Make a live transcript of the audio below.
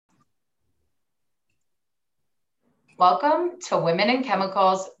Welcome to Women in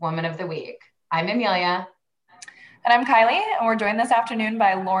Chemicals Woman of the Week. I'm Amelia. And I'm Kylie, and we're joined this afternoon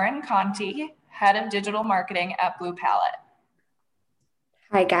by Lauren Conti, Head of Digital Marketing at Blue Pallet.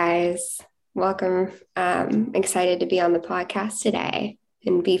 Hi, guys. Welcome. Excited to be on the podcast today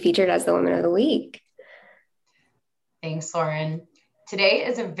and be featured as the Woman of the Week. Thanks, Lauren. Today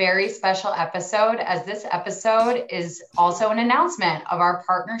is a very special episode, as this episode is also an announcement of our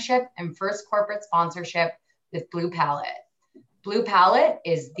partnership and first corporate sponsorship with Blue Pallet. Blue Pallet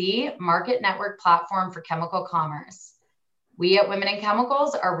is the market network platform for chemical commerce. We at Women in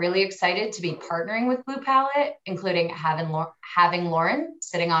Chemicals are really excited to be partnering with Blue Pallet, including having Lauren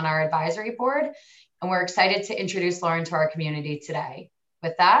sitting on our advisory board. And we're excited to introduce Lauren to our community today.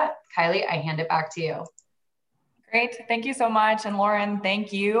 With that, Kylie, I hand it back to you. Great. Thank you so much. And Lauren,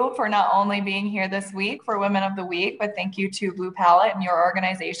 thank you for not only being here this week for Women of the Week, but thank you to Blue Pallet and your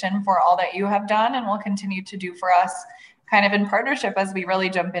organization for all that you have done and will continue to do for us kind of in partnership as we really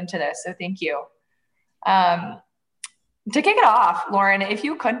jump into this. So thank you. To kick it off, Lauren, if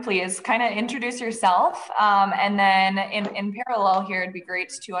you could please kind of introduce yourself, and then in parallel here, it'd be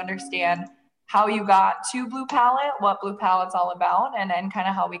great to understand how you got to Blue Pallet, what Blue Pallet's all about, and then kind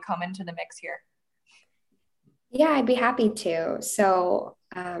of how we come into the mix here. Yeah, I'd be happy to. So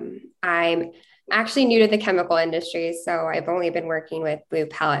I'm actually new to the chemical industry, so I've only been working with Blue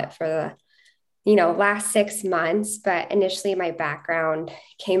Pallet for the last 6 months, but initially my background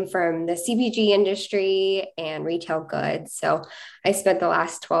came from the CPG industry and retail goods. So I spent the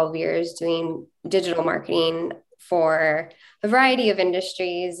last 12 years doing digital marketing for a variety of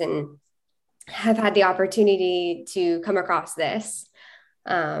industries and have had the opportunity to come across this.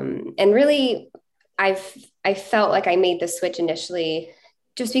 And really, I felt like I made the switch initially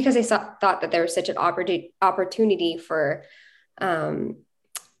just because I thought that there was such an opportunity for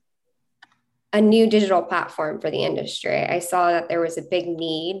a new digital platform for the industry. I saw that there was a big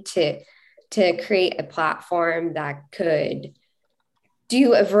need to create a platform that could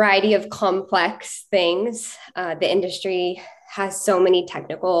do a variety of complex things. The industry has so many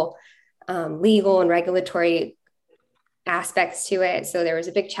technical, legal and regulatory aspects to it. So there was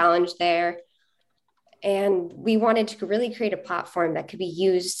a big challenge there. And we wanted to really create a platform that could be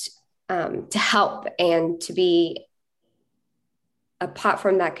used to help and to be a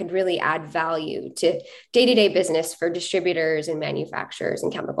platform that could really add value to day-to-day business for distributors and manufacturers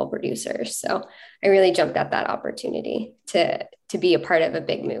and chemical producers. So I really jumped at that opportunity to be a part of a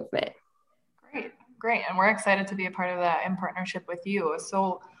big movement. Great. And we're excited to be a part of that in partnership with you.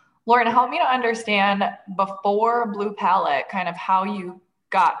 So Lauren, help me to understand before Blue Pallet, kind of how you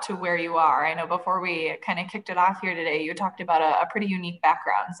got to where you are. I know before we kind of kicked it off here today, you talked about a pretty unique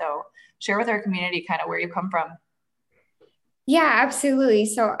background. So share with our community kind of where you come from. Yeah, absolutely.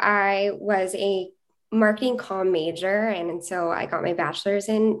 So I was a marketing comm major. And so I got my bachelor's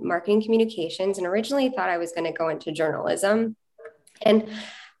in marketing communications and originally thought I was going to go into journalism. And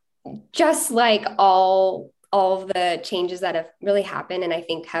just like all of the changes that have really happened and I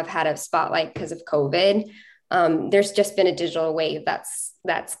think have had a spotlight because of COVID, there's just been a digital wave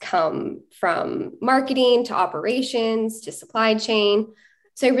that's come from marketing to operations to supply chain.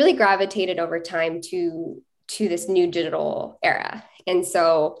 So I really gravitated over time to this new digital era. And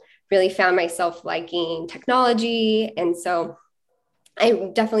so really found myself liking technology. And so I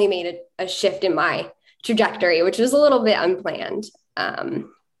definitely made a shift in my trajectory, which was a little bit unplanned.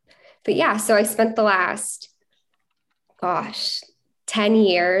 But yeah, so I spent the last, 10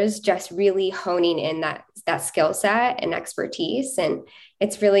 years just really honing in that skill set and expertise. And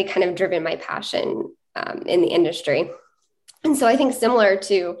it's really kind of driven my passion in the industry. And so I think similar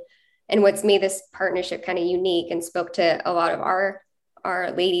to, and what's made this partnership kind of unique and spoke to a lot of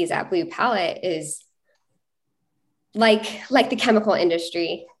our ladies at Blue Pallet is like the chemical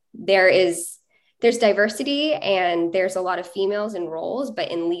industry, there's diversity and there's a lot of females in roles, but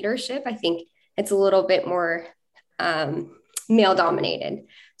in leadership, I think it's a little bit more male dominated.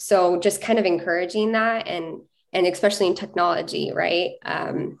 So just kind of encouraging that and especially in technology, right?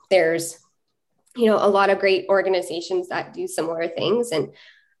 There's, a lot of great organizations that do similar things. And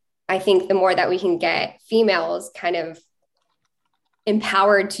I think the more that we can get females kind of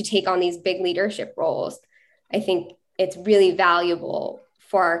empowered to take on these big leadership roles, I think it's really valuable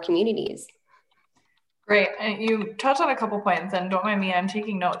for our communities. Great. And you touched on a couple points, and don't mind me, I'm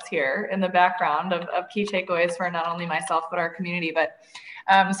taking notes here in the background of key takeaways for not only myself, but our community. But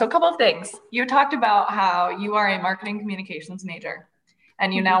so a couple of things. You talked about how you are a marketing communications major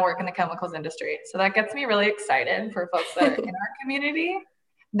and you now work in the chemicals industry. So that gets me really excited for folks that are in our community.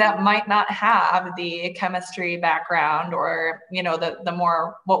 that might not have the chemistry background or, you know, the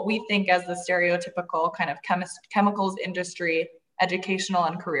more what we think as the stereotypical kind of chemicals industry educational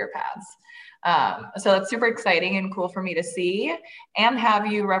and career paths. So it's super exciting and cool for me to see and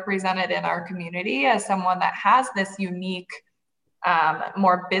have you represented in our community as someone that has this unique,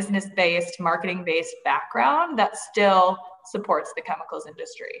 more business-based, marketing-based background that still supports the chemicals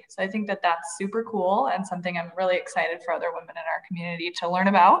industry. So I think that that's super cool and something I'm really excited for other women in our community to learn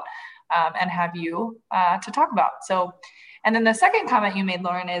about and have you to talk about. So, and then the second comment you made,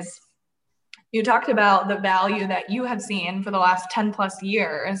 Lauren, is you talked about the value that you have seen for the last 10 plus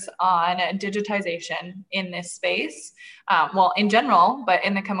years on digitization in this space. Well, in general, but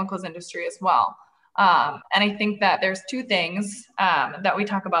in the chemicals industry as well. And I think that there's two things that we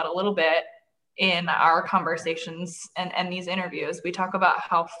talk about a little bit in our conversations and these interviews. We talk about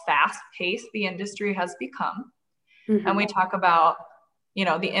how fast paced the industry has become. Mm-hmm. And we talk about, you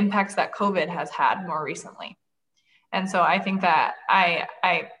know, the impacts that COVID has had more recently. And so I think that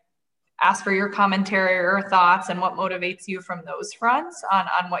I ask for your commentary or thoughts and what motivates you from those fronts on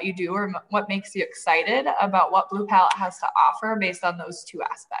what you do or what makes you excited about what Blue Palette has to offer based on those two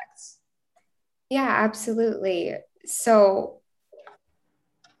aspects. Yeah, absolutely. So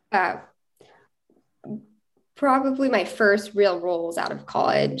probably my first real roles out of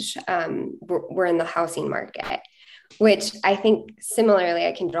college were in the housing market, which I think similarly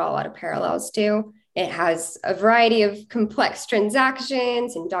I can draw a lot of parallels to. It has a variety of complex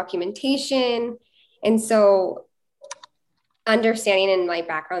transactions and documentation. And so understanding in my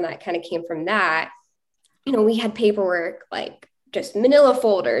background that kind of came from that, you know, we had paperwork like just manila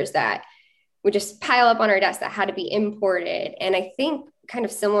folders that would just pile up on our desk that had to be imported. And I think kind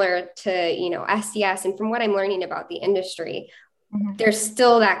of similar to, you know, SDS and from what I'm learning about the industry, mm-hmm. there's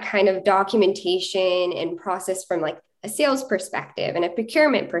still that kind of documentation and process from like a sales perspective and a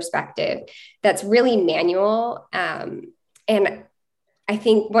procurement perspective that's really manual. And I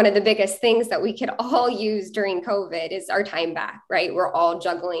think one of the biggest things that we could all use during COVID is our time back, right? We're all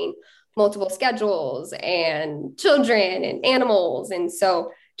juggling multiple schedules and children and animals. And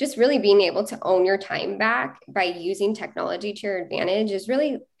so just really being able to own your time back by using technology to your advantage is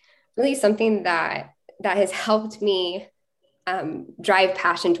really, really something that has helped me drive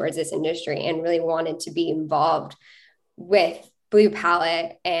passion towards this industry and really wanted to be involved with Blue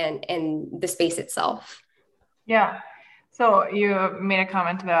Palette and the space itself. Yeah. So you made a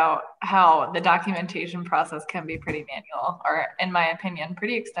comment about how the documentation process can be pretty manual, or in my opinion,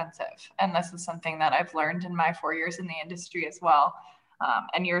 pretty extensive. And this is something that I've learned in my 4 years in the industry as well.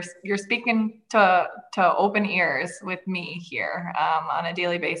 And you're speaking to open ears with me here on a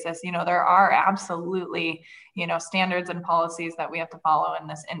daily basis. You know, there are absolutely, you know, standards and policies that we have to follow in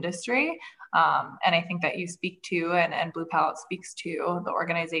this industry. And I think that you speak to, and Blue Palette speaks to the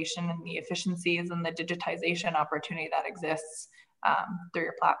organization and the efficiencies and the digitization opportunity that exists through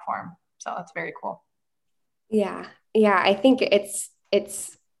your platform. So that's very cool. Yeah. Yeah. I think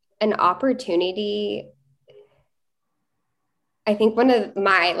it's an opportunity. I think one of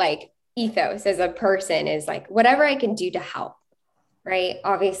my like ethos as a person is like, whatever I can do to help, right?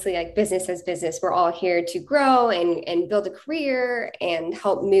 Obviously, like business as business, we're all here to grow and build a career and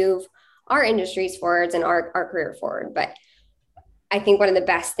help move our industries forwards and our career forward. But I think one of the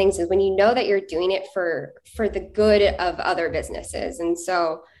best things is when you know that you're doing it for the good of other businesses. And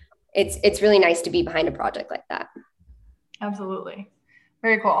so it's really nice to be behind a project like that. Absolutely.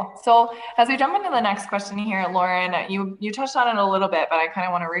 Very cool. So as we jump into the next question here, Lauren, you touched on it a little bit, but I kind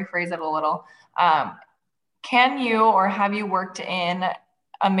of want to rephrase it a little. Can you, or have you worked in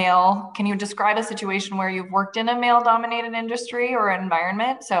can you describe a situation where you've worked in a male-dominated industry or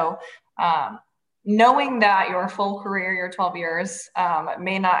environment? So knowing that your full career, your 12 years,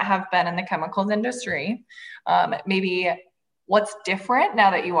 may not have been in the chemicals industry, maybe what's different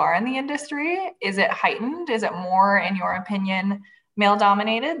now that you are in the industry? Is it heightened? Is it more, in your opinion,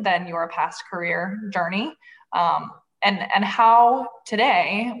 male-dominated than your past career journey? And how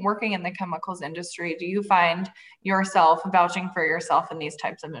today, working in the chemicals industry, do you find yourself vouching for yourself in these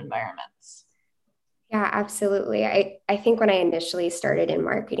types of environments? Yeah, absolutely. I think when I initially started in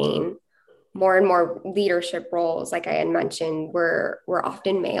marketing, more and more leadership roles, like I had mentioned, were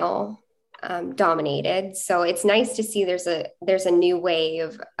often male dominated. So it's nice to see there's a new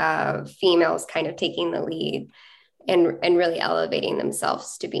wave of females kind of taking the lead and really elevating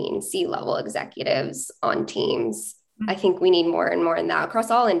themselves to being C-level executives on teams. I think we need more and more in that across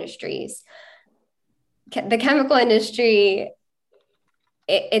all industries. The chemical industry,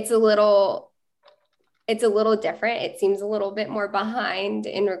 it's a little different. It seems a little bit more behind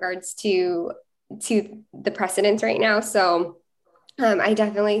in regards to the precedents right now. So I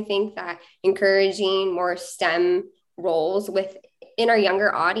definitely think that encouraging more STEM roles within our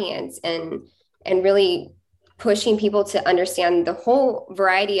younger audience and really pushing people to understand the whole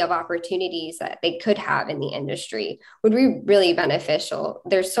variety of opportunities that they could have in the industry would be really beneficial.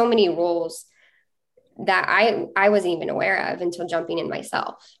 There's so many roles that I wasn't even aware of until jumping in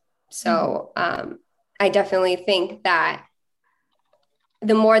myself. So I definitely think that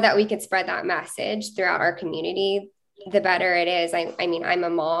the more that we could spread that message throughout our community, the better it is. I mean, I'm a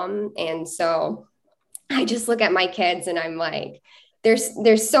mom, and so I just look at my kids and I'm like,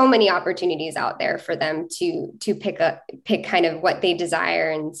 there's so many opportunities out there for them to pick kind of what they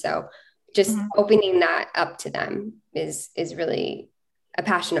desire. And so just opening that up to them is really a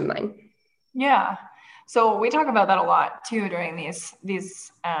passion of mine. Yeah. So we talk about that a lot too during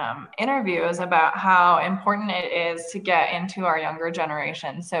these interviews about how important it is to get into our younger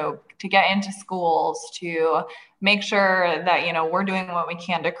generation. So to get into schools, to make sure that, you know, we're doing what we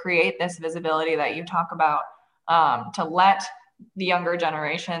can to create this visibility that you talk about, to let the younger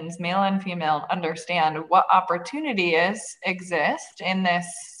generations, male and female, understand what opportunities exist in this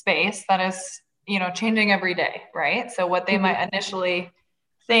space that is, you know, changing every day, right? So what they might initially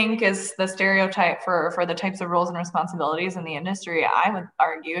think is the stereotype for the types of roles and responsibilities in the industry, I would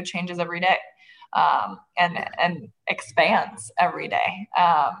argue changes every day, and expands every day.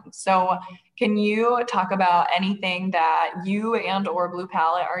 So can you talk about anything that you and or Blue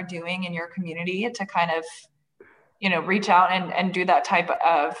Palette are doing in your community to kind of, you know, reach out and do that type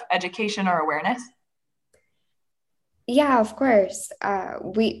of education or awareness? Yeah, of course.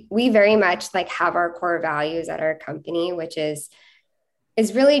 We very much like have our core values at our company, which is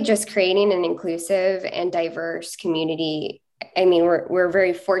really just creating an inclusive and diverse community. I mean, we're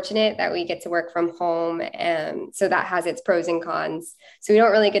very fortunate that we get to work from home, and so that has its pros and cons. So we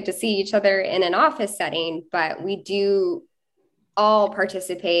don't really get to see each other in an office setting, but we do all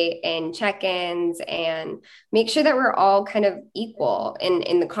participate in check-ins and make sure that we're all kind of equal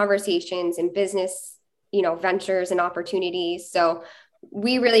in the conversations and business, you know, ventures and opportunities. So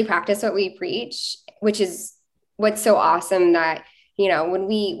we really practice what we preach, which is what's so awesome that, you know, when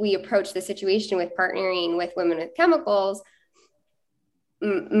we approach the situation with partnering with Women with Chemicals,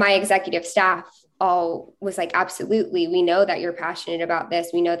 my executive staff all was like, absolutely, we know that you're passionate about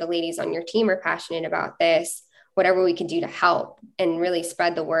this. We know the ladies on your team are passionate about this. Whatever we can do to help and really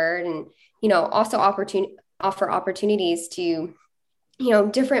spread the word, and, you know, also offer opportunities to, you know,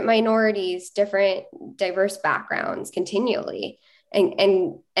 different minorities, different diverse backgrounds continually,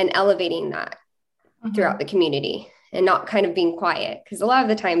 and elevating that throughout the community, and not kind of being quiet, because a lot of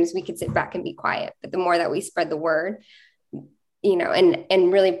the times we could sit back and be quiet, but the more that we spread the word, you know,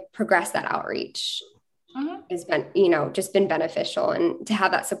 and really progress that outreach has been, you know, just been beneficial. And to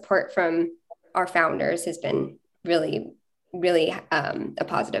have that support from our founders has been really, really a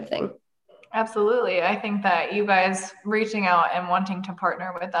positive thing. Absolutely. I think that you guys reaching out and wanting to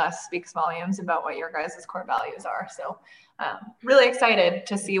partner with us speaks volumes about what your guys' core values are. So really excited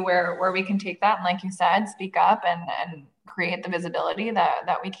to see where we can take that. And like you said, speak up and create the visibility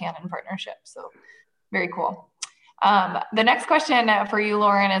that we can in partnership. So very cool. The next question for you,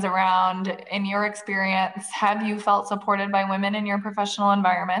 Lauren, is around, in your experience, have you felt supported by women in your professional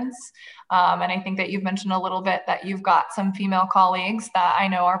environments? And I think that you've mentioned a little bit that you've got some female colleagues that I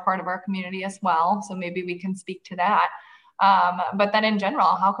know are part of our community as well. So maybe we can speak to that. But then in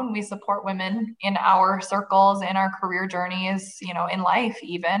general, how can we support women in our circles, in our career journeys, you know, in life,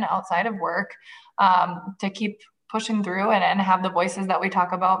 even outside of work, to keep pushing through and have the voices that we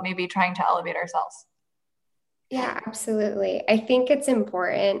talk about, maybe trying to elevate ourselves? Yeah, absolutely. I think it's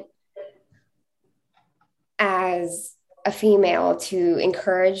important as a female to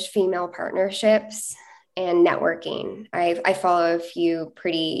encourage female partnerships and networking. I follow a few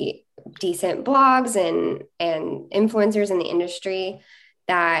pretty decent blogs and influencers in the industry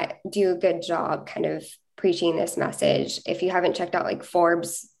that do a good job kind of preaching this message. If you haven't checked out like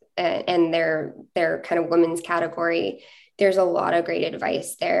Forbes and their kind of women's category, there's a lot of great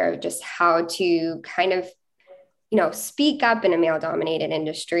advice there, just how to kind of, you know, speak up in a male dominated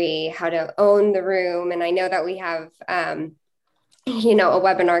industry, how to own the room. And I know that we have, you know, a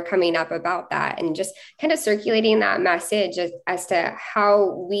webinar coming up about that, and just kind of circulating that message as to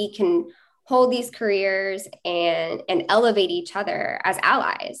how we can hold these careers and elevate each other as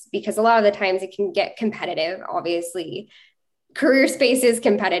allies, because a lot of the times it can get competitive. Obviously, career space is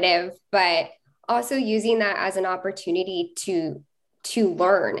competitive, but also using that as an opportunity to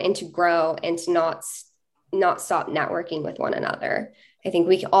learn and to grow and to not stop networking with one another. I think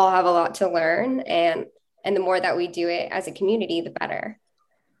we all have a lot to learn, and the more that we do it as a community, the better.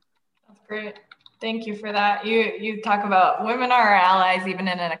 That's great. Thank you for that. You talk about women are our allies even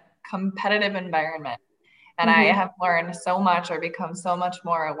in a competitive environment. And I have learned so much or become so much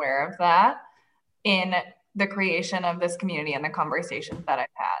more aware of that in the creation of this community and the conversations that I've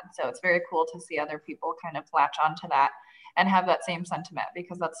had. So it's very cool to see other people kind of latch onto that and have that same sentiment,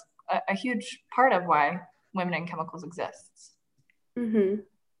 because that's a huge part of why Women in Chemicals exists.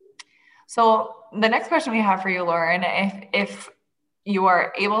 So the next question we have for you, Lauren, if you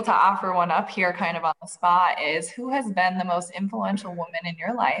are able to offer one up here kind of on the spot, is who has been the most influential woman in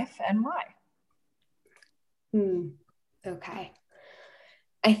your life and why? Okay.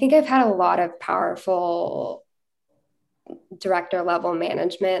 I think I've had a lot of powerful director level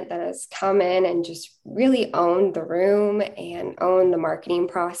management that has come in and just really owned the room and owned the marketing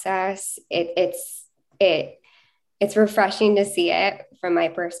process. It's refreshing to see it from my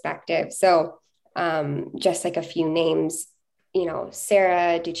perspective. So just like a few names,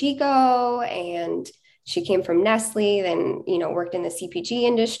 Sarah DeChico, and she came from Nestle, then, worked in the CPG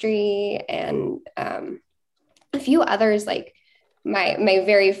industry, and a few others, like my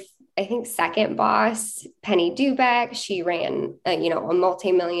very, I think, second boss, Penny Dubeck. She ran, a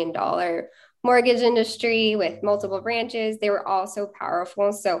multi-million-dollar mortgage industry with multiple branches. They were all so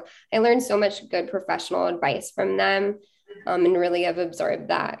powerful. So I learned so much good professional advice from them, and really have absorbed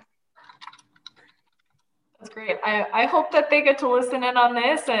that. That's great. I hope that they get to listen in on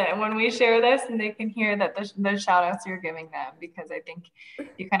this and when we share this, and they can hear that the shout outs you're giving them, because I think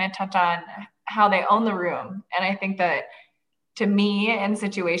you kind of touch on how they own the room. And I think that to me, in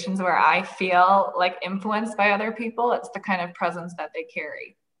situations where I feel like influenced by other people, it's the kind of presence that they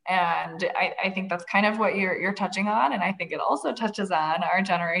carry. And I think that's kind of what you're touching on. And I think it also touches on our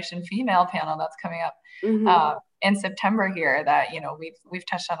Generation Female panel that's coming up in September here that, we've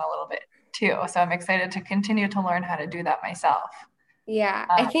touched on a little bit too. So I'm excited to continue to learn how to do that myself. Yeah.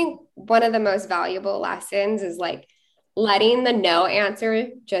 I think one of the most valuable lessons is like letting the no answer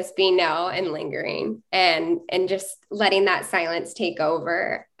just be no and lingering and just letting that silence take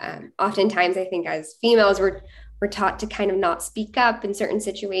over. Oftentimes I think as females, we're taught to kind of not speak up in certain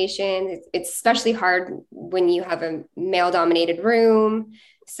situations. It's especially hard when you have a male dominated room.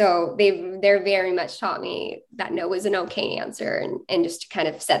 So they're very much taught me that no is an okay answer, and just to kind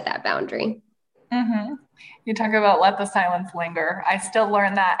of set that boundary. You talk about let the silence linger. I still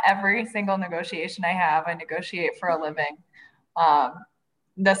learn that every single negotiation I have. I negotiate for a living.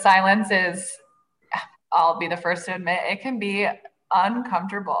 The silence is, I'll be the first to admit, it can be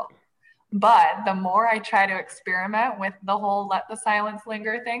uncomfortable. But the more I try to experiment with the whole let the silence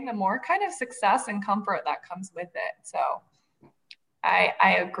linger thing, the more kind of success and comfort that comes with it. So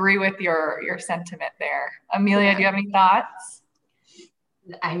I agree with your sentiment there. Amelia, do you have any thoughts?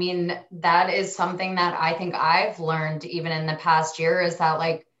 I mean, that is something that I think I've learned even in the past year, is that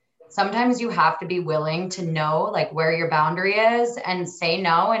like sometimes you have to be willing to know like where your boundary is and say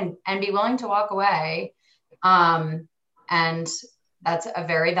no and be willing to walk away. And that's a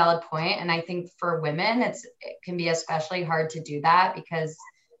very valid point. And I think for women, it can be especially hard to do that, because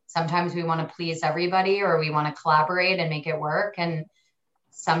sometimes we want to please everybody or we want to collaborate and make it work. And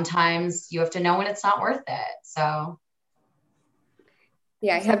sometimes you have to know when it's not worth it. So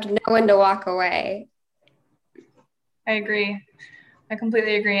yeah, you have to know when to walk away. I agree. I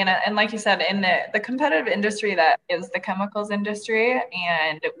completely agree. And like you said, in the competitive industry that is the chemicals industry,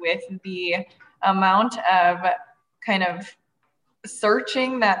 and with the amount of kind of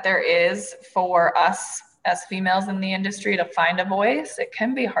searching that there is for us as females in the industry to find a voice, it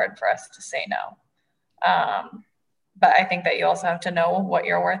can be hard for us to say no. But I think that you also have to know what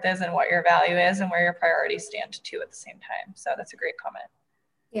your worth is and what your value is and where your priorities stand too at the same time. So that's a great comment.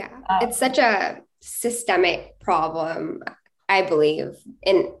 Yeah, it's such a systemic problem, I believe.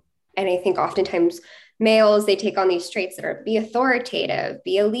 And I think oftentimes males, they take on these traits that are be authoritative,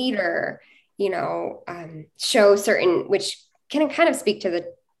 be a leader, show certain, which can kind of speak to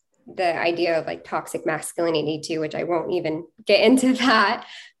the idea of like toxic masculinity too, which I won't even get into that.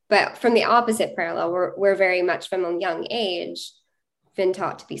 But from the opposite parallel, we're very much from a young age been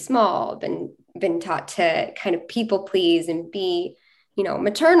taught to be small, been taught to kind of people please and be,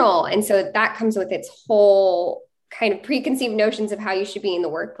 maternal. And so that comes with its whole kind of preconceived notions of how you should be in the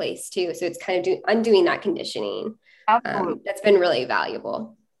workplace too. So it's kind of undoing that conditioning. Absolutely. That's been really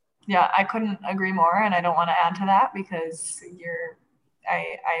valuable. Yeah, I couldn't agree more. And I don't want to add to that because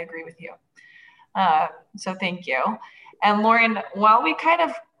I agree with you. So thank you. And Lauren, while we kind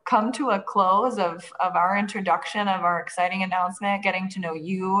of come to a close of our introduction of our exciting announcement, getting to know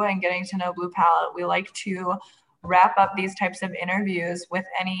you and getting to know Blue Palette, we like to wrap up these types of interviews with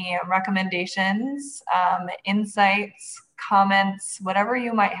any recommendations, insights, comments, whatever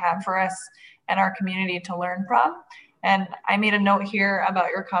you might have for us and our community to learn from. And I made a note here about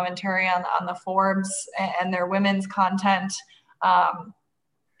your commentary on the Forbes and their women's content.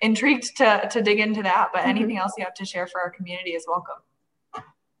 Intrigued to dig into that, but anything else you have to share for our community is welcome.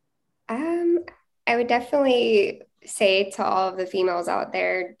 I would definitely say to all of the females out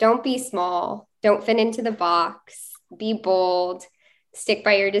there, don't be small, don't fit into the box, be bold, stick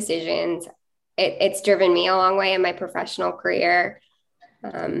by your decisions. It's driven me a long way in my professional career.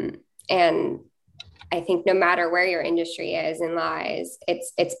 And I think no matter where your industry is and lies,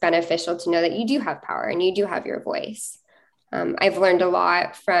 it's beneficial to know that you do have power and you do have your voice. I've learned a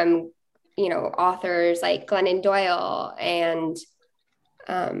lot from, authors like Glennon Doyle and,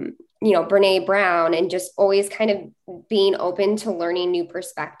 Brene Brown, and just always kind of being open to learning new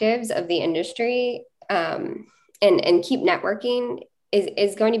perspectives of the industry, and keep networking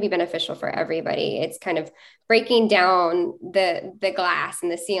is going to be beneficial for everybody. It's kind of breaking down the glass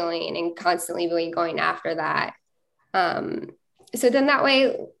and the ceiling and constantly going after that. So then that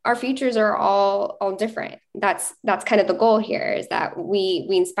way our futures are all different. That's kind of the goal here, is that we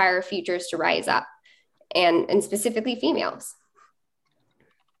inspire futures to rise up, and specifically females.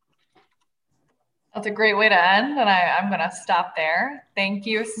 That's a great way to end, and I'm going to stop there. Thank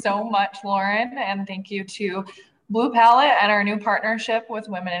you so much, Lauren, and thank you to Blue Palette and our new partnership with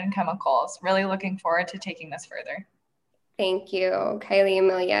Women in Chemicals. Really looking forward to taking this further. Thank you, Kylie,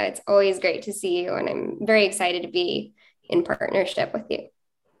 Amelia. It's always great to see you, and I'm very excited to be in partnership with you.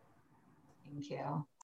 Thank you.